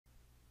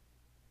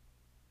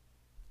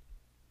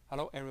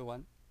Hello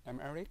everyone,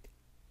 I'm Eric,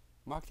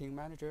 Marketing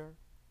Manager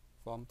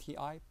from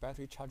TI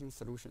Battery Charging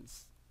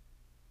Solutions.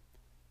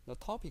 The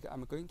topic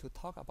I'm going to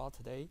talk about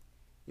today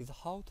is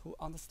how to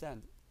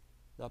understand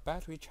the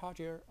battery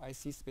charger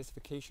IC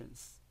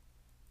specifications.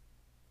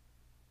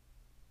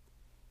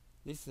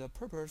 This is the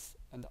purpose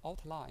and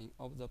outline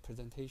of the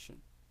presentation.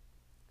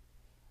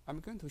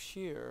 I'm going to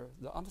share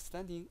the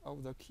understanding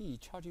of the key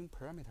charging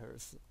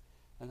parameters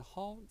and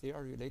how they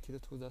are related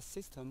to the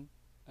system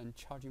and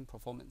charging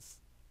performance.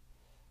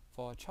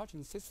 For a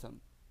charging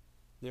system,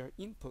 there are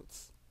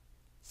inputs,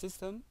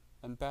 system,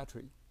 and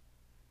battery.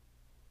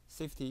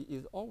 Safety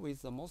is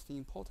always the most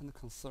important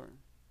concern.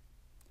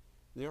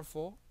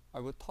 Therefore, I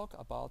will talk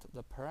about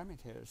the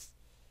parameters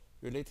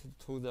related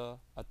to the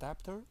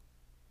adapter,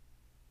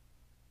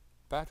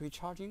 battery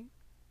charging,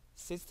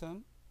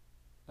 system,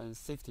 and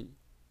safety.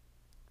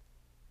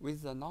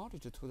 With the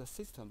knowledge to the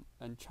system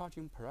and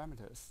charging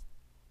parameters,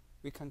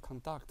 we can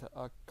conduct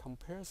a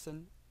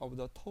comparison of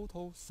the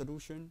total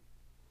solution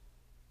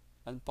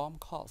and BOM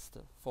cost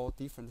for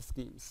different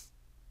schemes.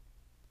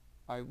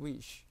 I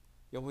wish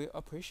you will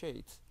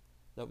appreciate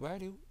the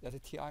value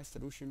that TI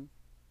solution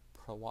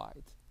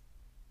provide.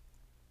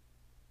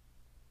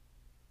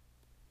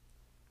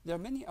 There are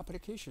many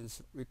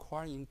applications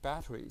requiring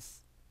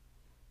batteries,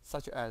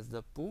 such as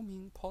the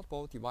booming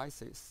portable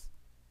devices,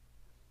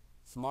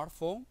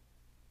 smartphone,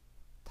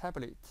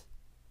 tablet,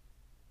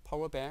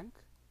 power bank,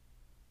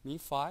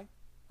 Mi-Fi,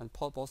 and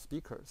portable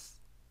speakers.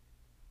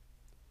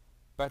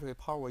 Battery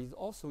power is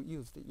also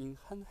used in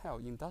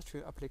handheld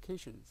industrial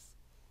applications,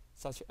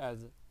 such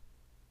as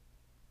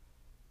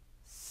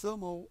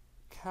thermal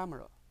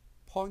camera,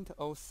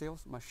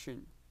 point-of-sales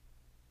machine.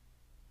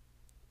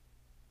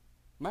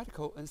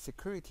 Medical and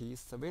security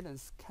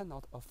surveillance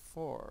cannot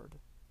afford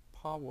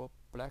power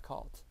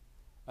blackout,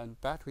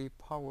 and battery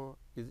power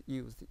is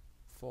used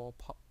for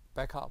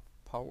backup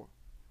power.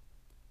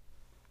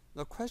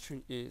 The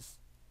question is,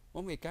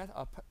 when we get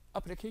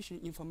application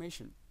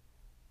information,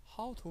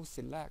 how to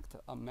select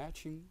a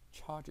matching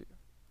charger?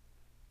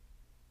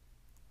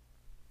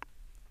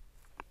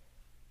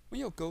 When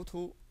you go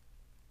to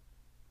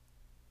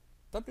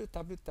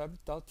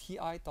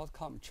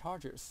www.ti.com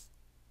chargers,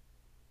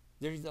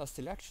 there is a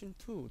selection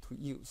tool to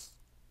use.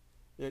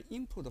 The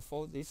input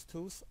for these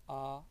tools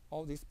are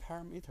all these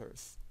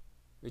parameters,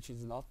 which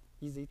is not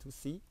easy to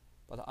see,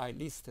 but I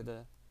listed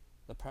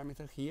the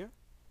parameter here.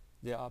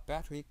 There are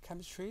battery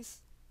chemistries,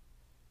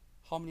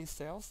 how many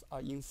cells are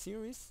in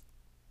series,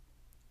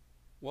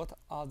 what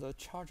are the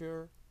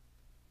charger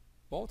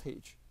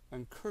voltage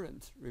and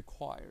current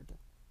required,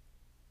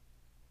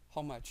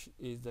 how much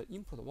is the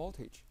input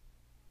voltage,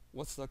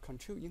 what's the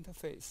control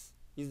interface,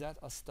 is that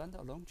a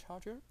standalone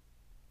charger,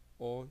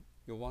 or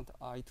you want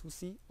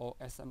I2C or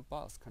SM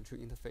bus control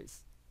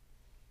interface,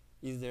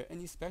 is there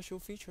any special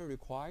feature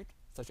required,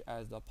 such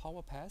as the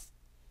power path,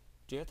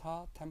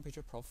 Jetta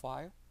temperature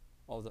profile,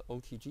 or the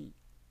OTG,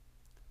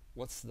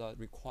 what's the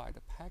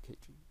required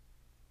packaging.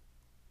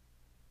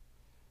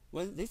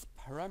 When these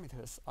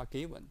parameters are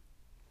given,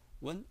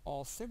 one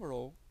or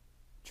several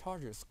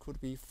chargers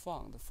could be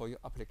found for your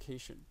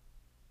application.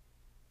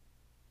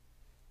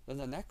 Then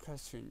the next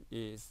question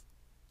is,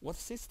 what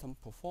system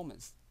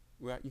performance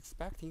we are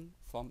expecting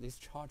from these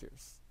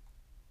chargers?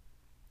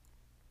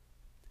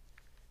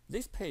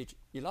 This page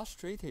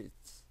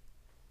illustrates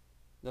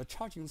the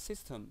charging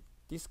system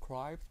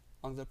described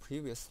on the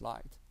previous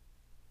slide.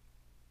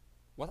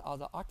 What are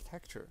the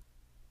architecture,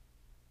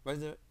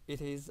 whether it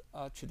is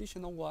a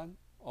traditional one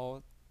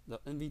or the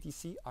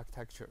NVDC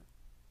architecture.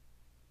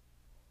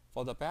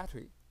 For the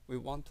battery, we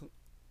want to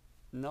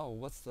know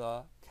what's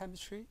the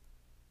chemistry,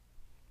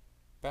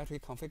 battery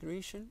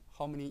configuration,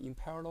 how many in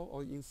parallel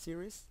or in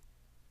series,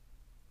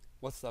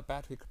 what's the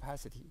battery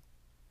capacity.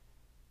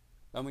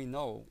 Then we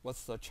know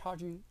what's the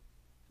charging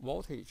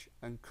voltage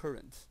and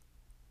current.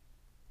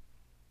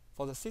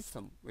 For the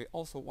system, we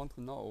also want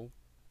to know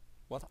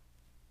what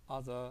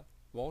are the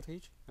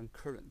voltage and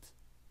current.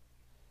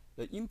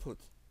 The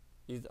input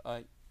is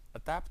an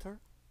adapter,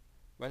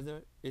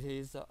 whether it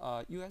is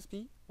a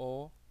USB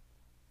or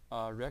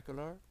a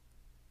regular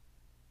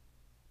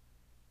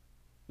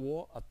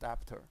wall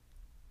adapter.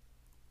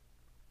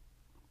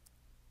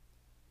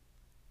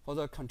 For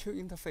the control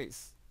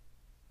interface,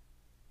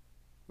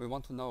 we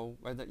want to know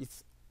whether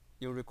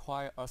you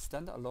require a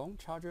standalone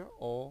charger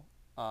or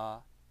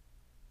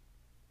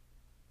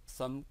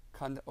some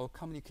kind of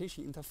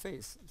communication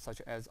interface,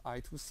 such as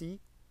I2C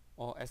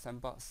or SM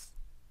bus.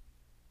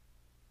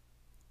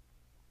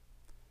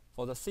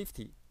 For the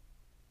safety,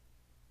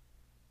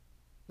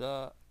 we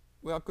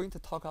are going to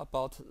talk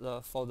about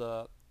for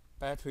the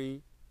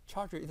battery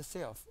charger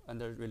itself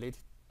and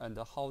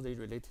how they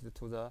related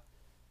to the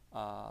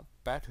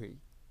battery.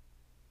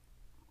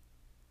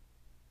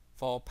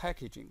 For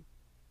packaging,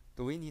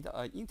 do we need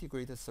an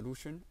integrated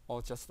solution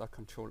or just a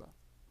controller?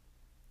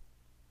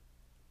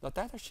 The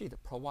datasheet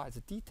provides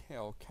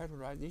detailed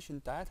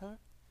characterization data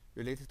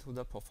related to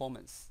the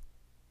performance.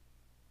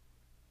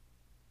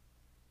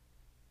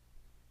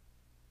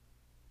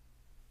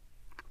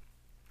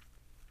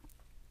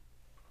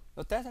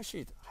 The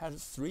datasheet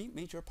has three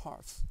major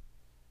parts.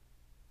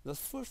 The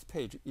first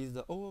page is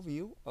the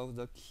overview of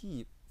the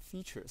key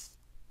features,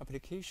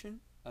 application,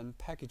 and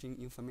packaging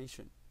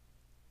information.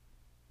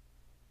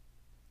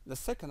 The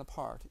second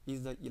part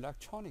is the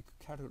electronic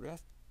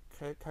characteristic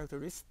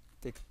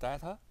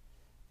data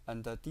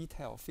and the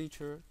detailed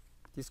feature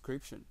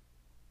description.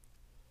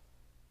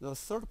 The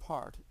third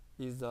part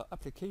is the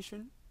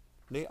application,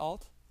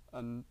 layout,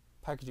 and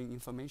packaging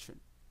information.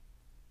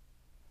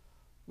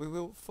 We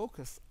will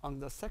focus on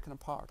the second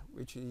part,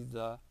 which is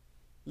the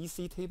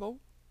EC table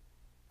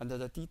and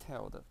the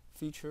detailed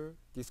feature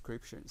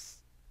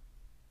descriptions.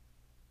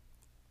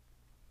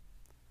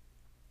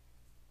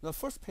 The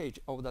first page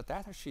of the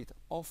datasheet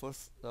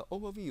offers the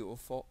overview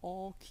for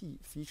all key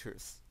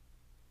features,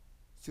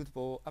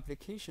 suitable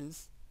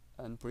applications,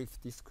 and brief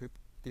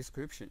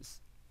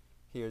descriptions.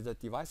 Here the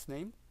device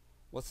name,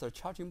 what's the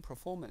charging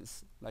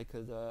performance, like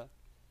the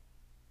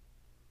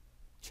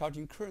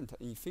charging current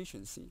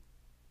efficiency,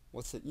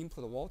 what's the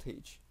input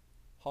voltage,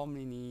 how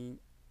many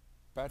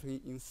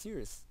battery in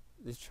series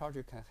this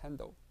charger can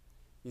handle.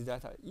 Is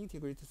that an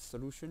integrated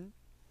solution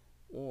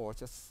or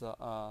just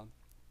a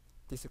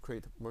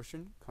discrete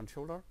version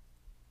controller?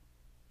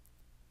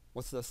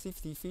 What's the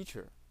safety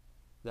feature,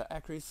 the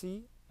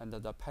accuracy, and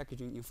the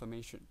packaging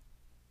information?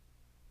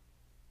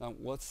 Now,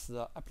 what's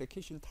the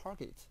application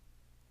target?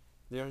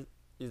 There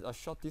is a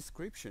short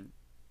description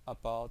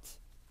about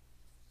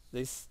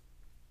these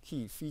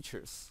key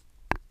features.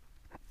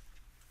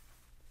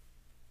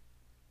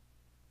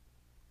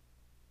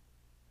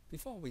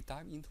 Before we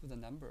dive into the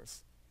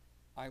numbers,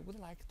 I would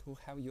like to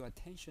have your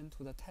attention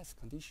to the test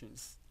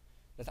conditions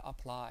that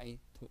apply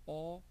to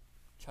all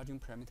charging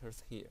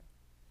parameters here.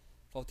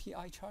 For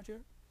TI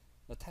charger,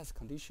 the test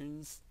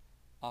conditions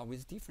are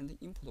with different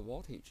input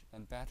voltage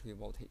and battery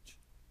voltage.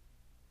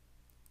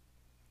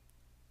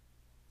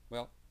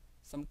 Well,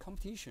 some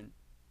competition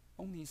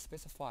only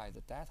specify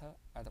the data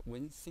at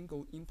one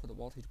single input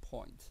voltage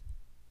point.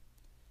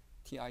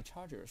 TI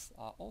chargers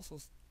are also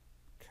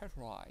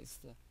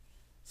characterized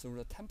through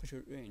the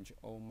temperature range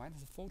of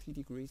 -40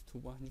 degrees to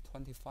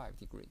 125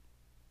 degrees.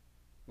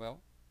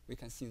 Well, we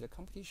can see the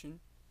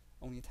competition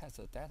only tests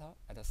the data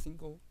at a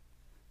single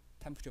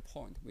temperature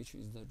point, which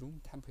is the room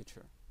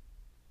temperature.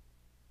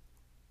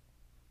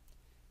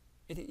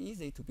 It is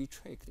easy to be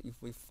tricked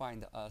if we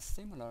find a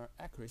similar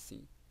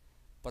accuracy,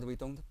 but we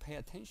don't pay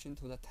attention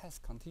to the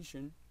test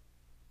condition.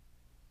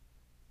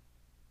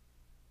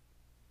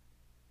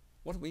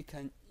 What we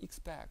can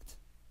expect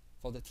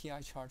for the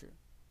TI charger.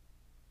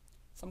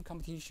 Some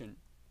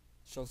competition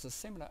shows a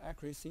similar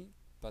accuracy,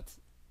 but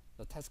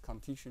the test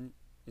condition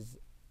is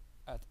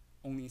at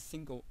only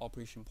single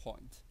operation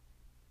point.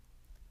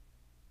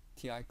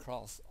 TI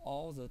cross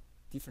all the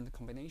different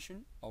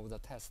combination of the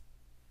test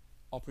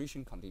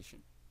operation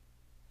condition.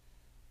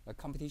 The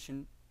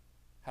competition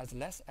has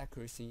less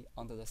accuracy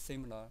under the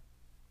similar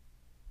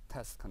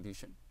test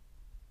condition.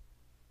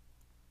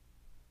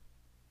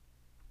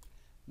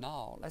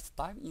 Now let's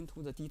dive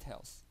into the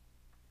details.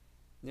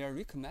 There are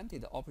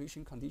recommended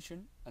operation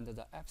condition and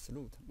the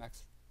absolute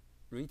max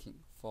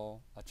rating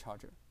for a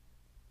charger.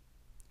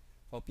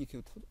 For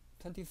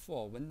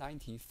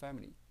BQ24190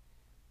 family,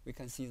 we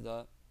can see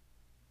the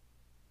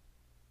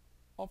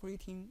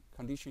operating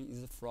condition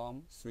is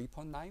from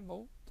 3.9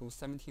 volt to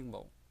 17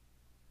 volt.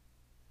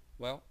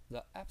 Well,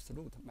 the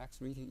absolute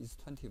max rating is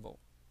 20 volt.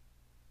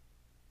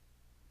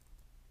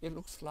 It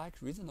looks like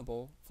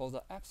reasonable for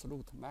the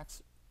absolute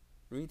max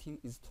rating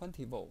is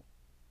 20 volt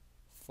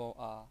for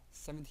a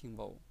 17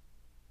 volt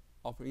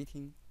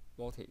operating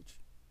voltage.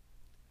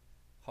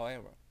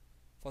 However,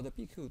 for the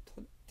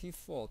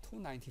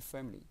BQ24290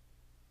 family,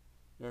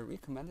 the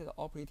recommended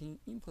operating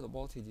input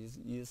voltage is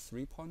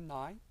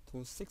 3.9 to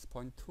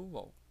 6.2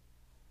 volt,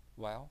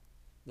 while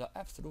the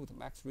absolute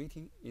max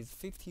rating is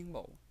 15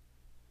 volt,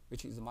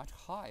 which is much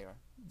higher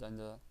than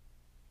the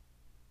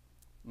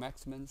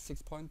maximum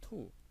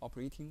 6.2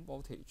 operating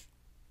voltage.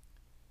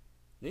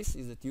 This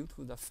is due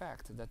to the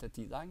fact that the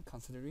design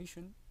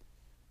consideration,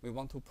 we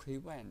want to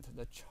prevent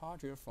the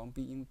charger from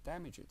being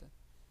damaged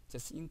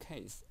just in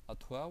case a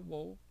 12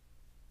 volt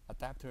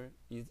adapter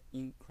is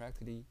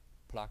incorrectly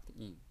plugged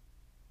in.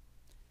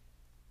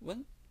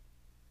 When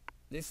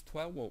this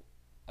 12 volt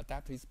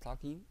adapter is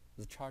plugged in,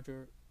 the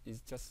charger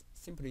is just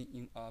simply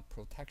in a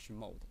protection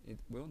mode. It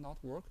will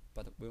not work,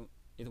 but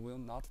it will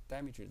not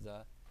damage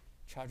the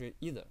charger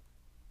either.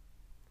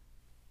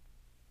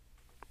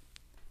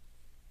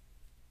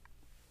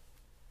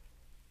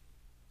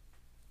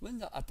 When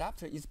the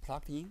adapter is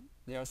plugged in,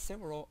 there are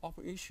several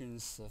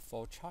operations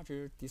for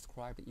charger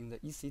described in the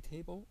EC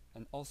table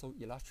and also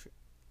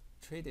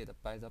illustrated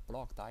by the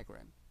block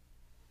diagram.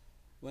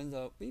 When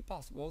the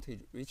V-bus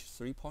voltage reaches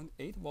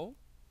 3.8 volt,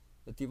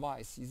 the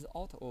device is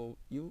out of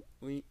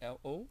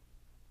UVLO.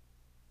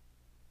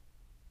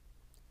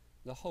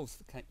 The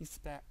host can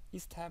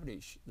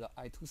establish the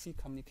I2C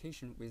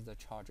communication with the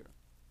charger.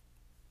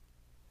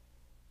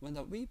 When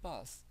the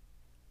V-bus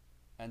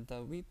and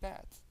the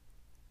V-bat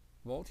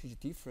voltage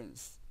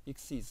difference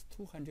exceeds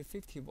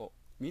 250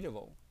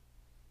 millivolt,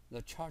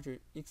 the charger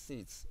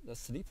exits the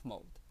sleep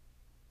mode.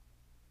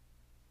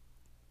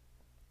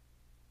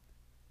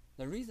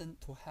 The reason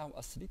to have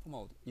a sleep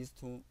mode is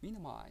to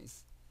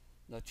minimize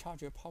the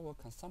charger power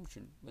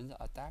consumption when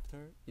the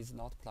adapter is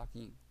not plugged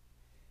in.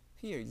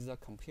 Here is a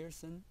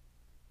comparison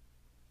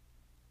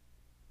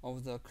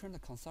of the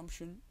current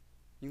consumption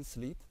in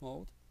sleep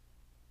mode,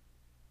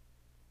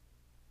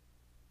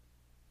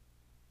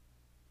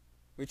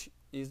 which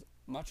is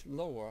much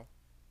lower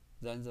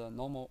than the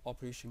normal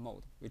operation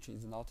mode, which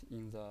is not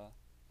in the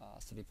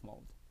sleep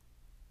mode.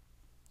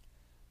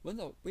 When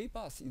the V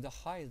bus is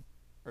higher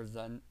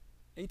than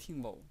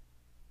 18 volt,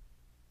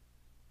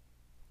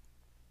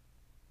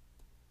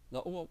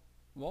 the over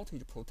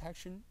voltage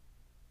protection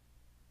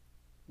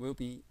will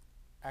be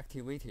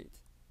activated.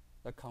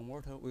 The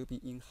converter will be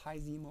in high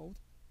Z mode,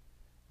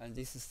 and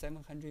this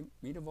 700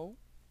 millivolt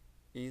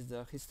is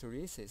the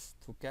hysteresis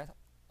to get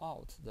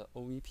out the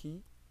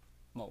OVP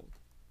mode.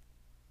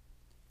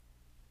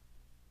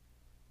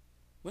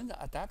 When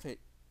the adapter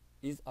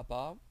is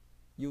above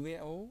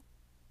UVO,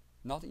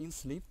 not in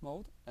sleep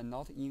mode and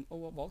not in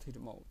over voltage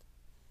mode,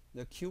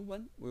 the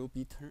Q1 will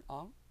be turned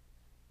on,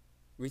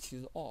 which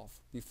is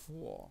off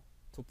before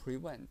to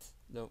prevent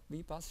the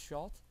V bus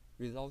short,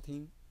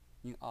 resulting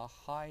in a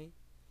high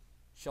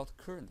short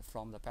current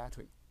from the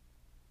battery.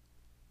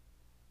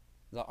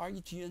 The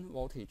REGN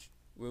voltage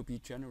will be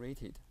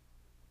generated.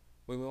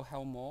 We will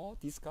have more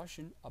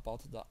discussion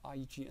about the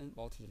REGN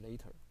voltage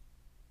later.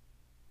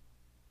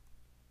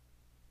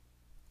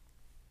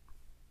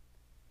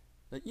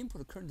 The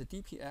input current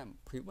DPM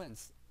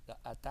prevents the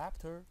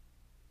adapter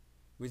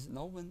with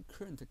known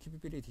current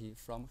capability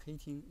from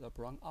hitting the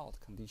brownout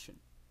condition.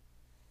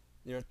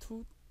 There are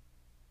two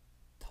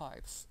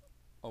types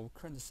of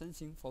current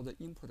sensing for the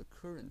input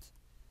current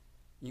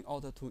in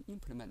order to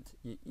implement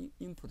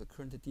input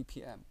current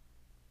DPM: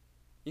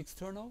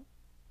 external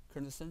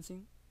current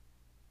sensing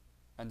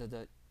and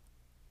the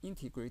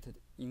integrated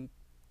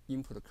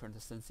input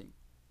current sensing.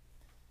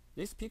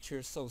 This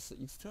picture shows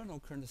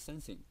external current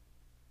sensing.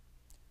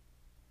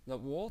 The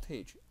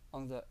voltage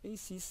on the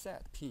AC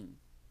set pin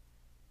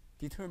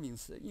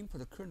determines the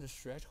input current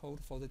threshold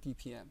for the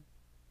DPM.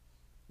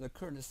 The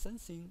current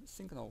sensing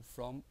signal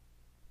from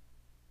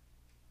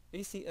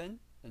ACN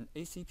and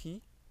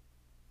ACP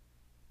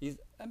is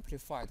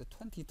amplified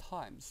 20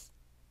 times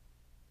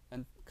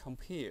and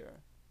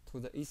compared to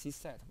the AC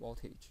set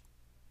voltage.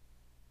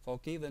 For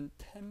given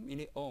 10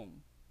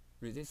 milliohm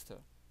resistor,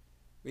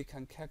 we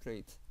can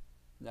calculate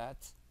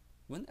that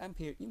 1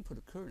 ampere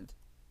input current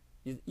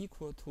is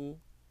equal to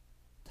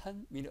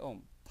 10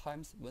 milliohm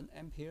times 1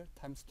 ampere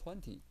times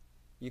 20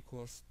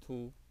 equals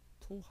to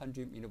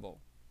 200 millivolt.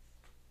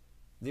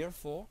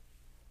 Therefore,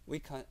 we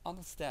can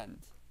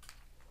understand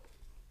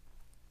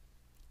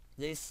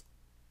this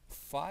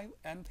 5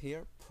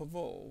 ampere per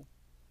volt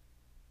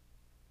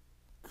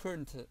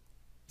current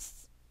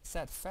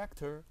set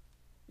factor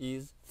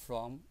is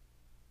from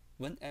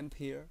 1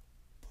 ampere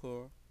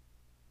per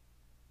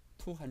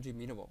 200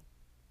 millivolt.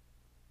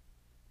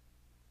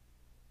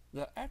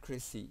 The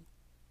accuracy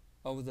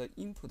of the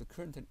input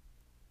current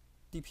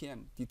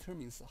DPM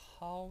determines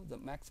how the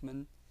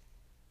maximum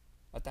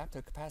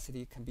adapter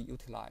capacity can be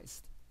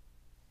utilized.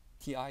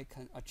 TI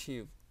can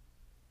achieve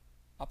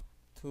up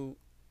to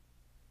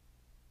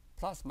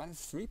plus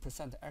minus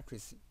 3%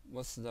 accuracy,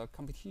 was the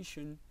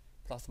competition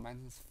plus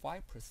minus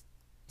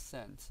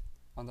 5%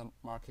 on the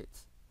market.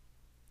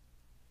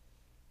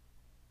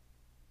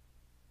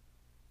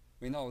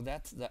 We know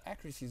that the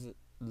accuracy is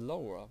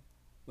lower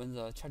when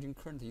the charging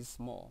current is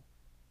small.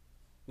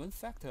 One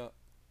factor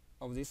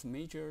of this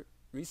major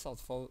result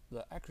for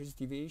the accuracy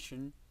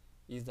deviation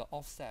is the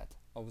offset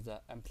of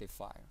the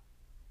amplifier.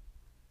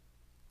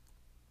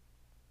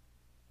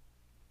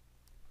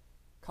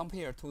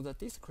 Compared to the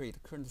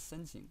discrete current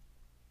sensing,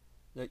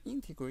 the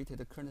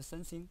integrated current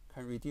sensing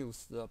can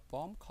reduce the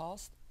BOM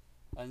cost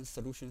and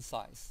solution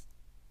size.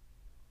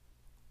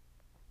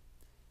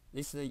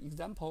 This is the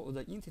example of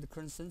the integrated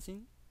current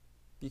sensing.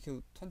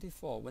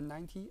 BQ24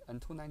 190 and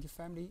 290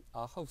 family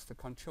are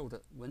host-controlled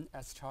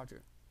 1S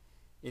charger.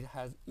 It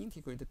has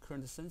integrated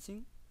current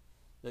sensing.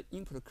 The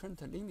input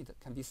current limit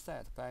can be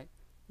set by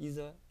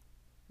either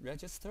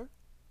register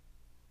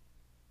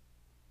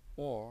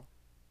or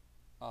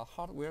a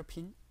hardware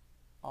pin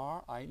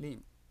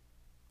RILIM.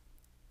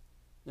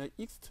 The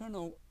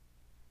external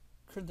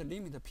current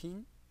limit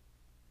pin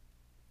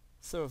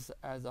serves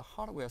as a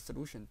hardware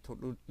solution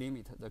to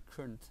limit the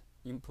current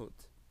input.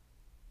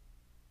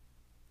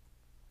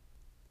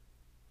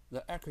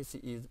 The accuracy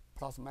is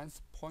plus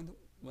minus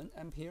 0.1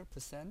 ampere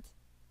percent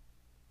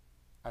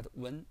at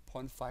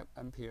 1.5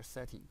 ampere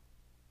setting.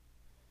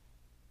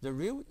 The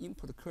real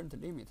input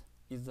current limit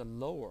is the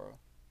lower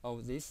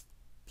of this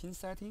pin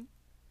setting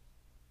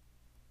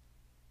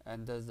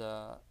and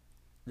the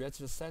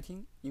register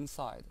setting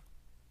inside.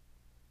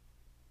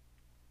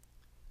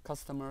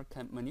 Customer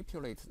can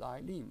manipulate the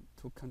ILIM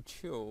to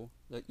control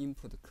the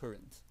input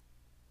current.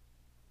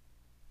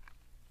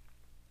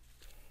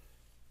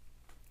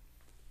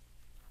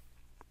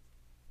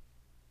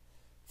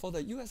 For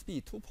the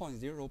USB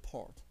 2.0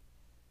 port,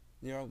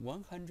 there are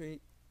 100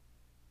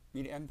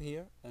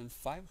 milliampere and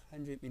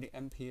 500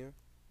 milliampere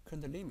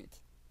current limit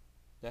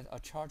that a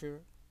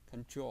charger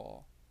can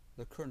draw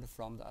the current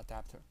from the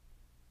adapter.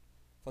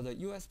 For the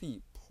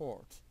USB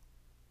port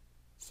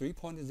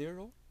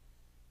 3.0,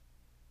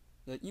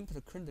 the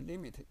input current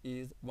limit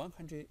is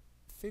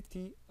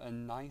 150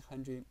 and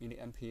 900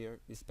 milliampere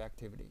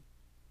respectively.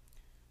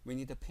 We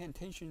need to pay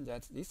attention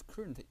that this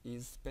current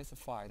is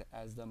specified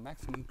as the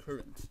maximum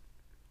current.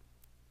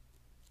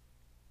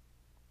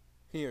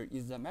 Here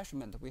is the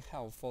measurement we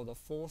have for the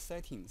 4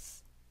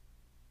 settings.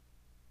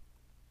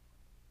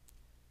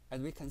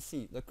 As we can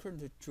see, the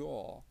current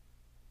draw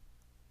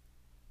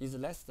is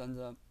less than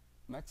the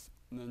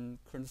maximum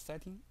current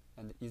setting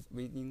and is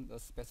within the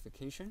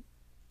specification.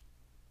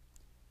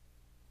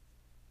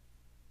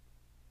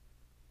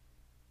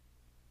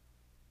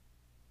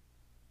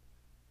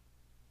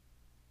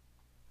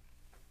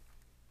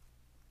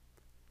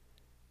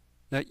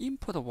 The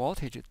input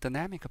voltage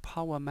dynamic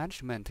power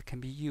management can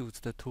be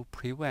used to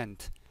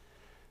prevent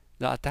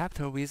the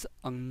adapter with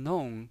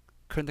unknown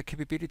current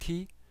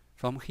capability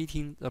from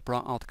hitting the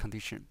brownout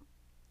condition.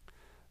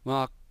 When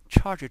a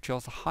charger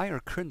draws higher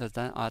current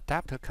than an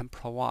adapter can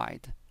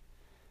provide,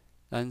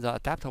 then the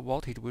adapter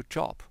voltage will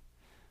drop.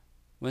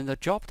 When the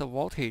dropped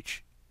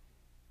voltage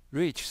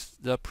reaches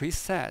the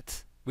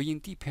preset within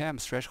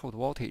dpm threshold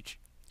voltage,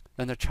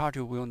 then the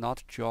charger will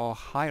not draw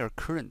higher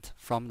current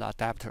from the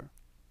adapter.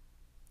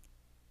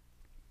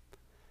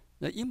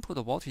 The input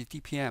voltage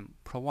dpm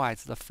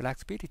provides the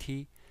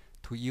flexibility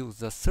to use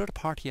the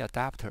third-party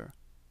adapter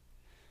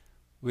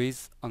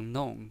with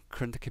unknown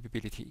current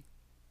capability.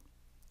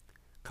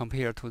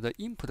 Compared to the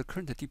input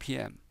current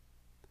dpm,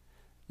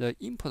 the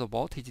input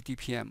voltage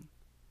dpm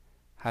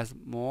has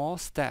more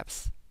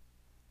steps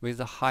with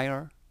a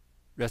higher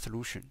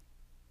resolution.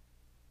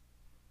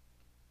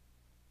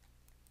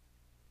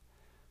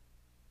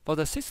 For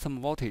the system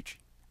voltage,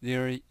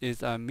 there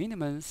is a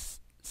minimum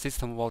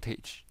system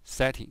voltage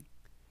setting.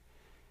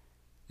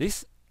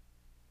 This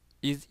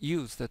is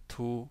used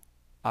to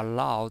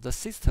allow the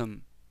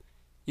system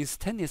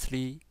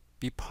instantaneously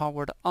be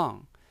powered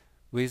on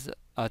with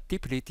a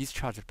deeply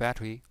discharged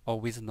battery or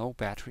with no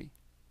battery.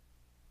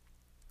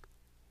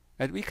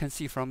 As we can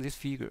see from this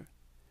figure,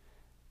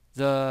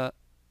 the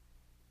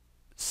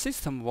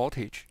system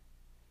voltage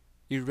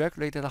is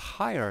regulated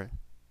higher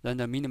than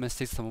the minimum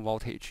system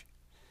voltage.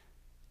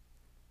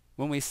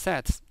 When we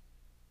set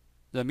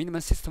the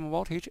minimum system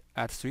voltage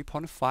at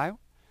 3.5,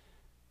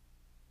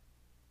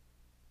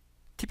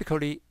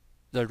 typically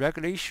the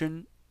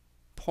regulation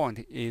point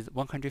is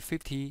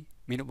 150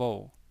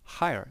 millivolt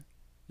higher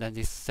than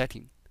this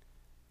setting.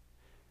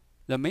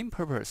 The main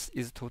purpose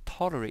is to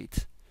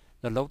tolerate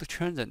the load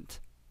transient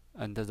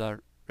and the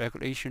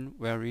regulation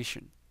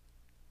variation.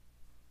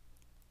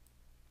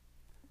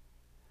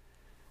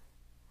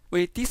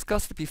 We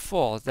discussed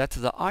before that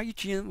the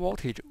REGN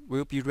voltage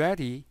will be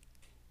ready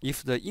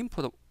if the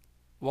input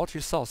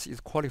voltage source is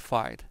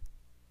qualified.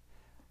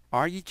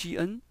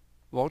 REGN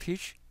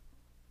voltage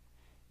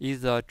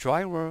is the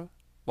driver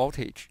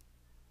voltage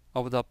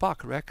of the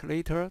buck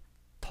regulator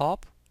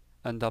top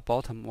and the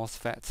bottom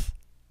MOSFETs.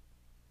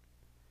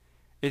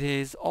 It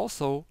is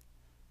also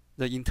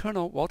the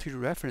internal voltage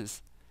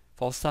reference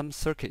for some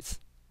circuits,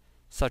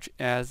 such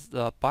as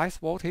the bias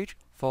voltage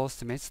for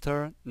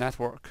semester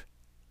network.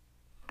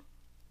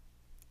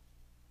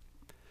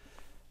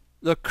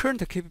 The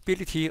current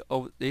capability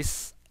of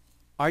this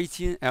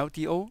REGN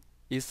LDO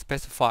is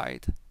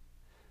specified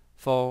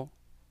for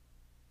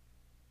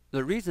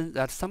the reason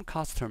that some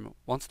customer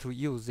wants to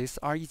use this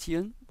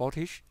REGN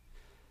voltage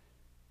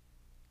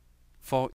for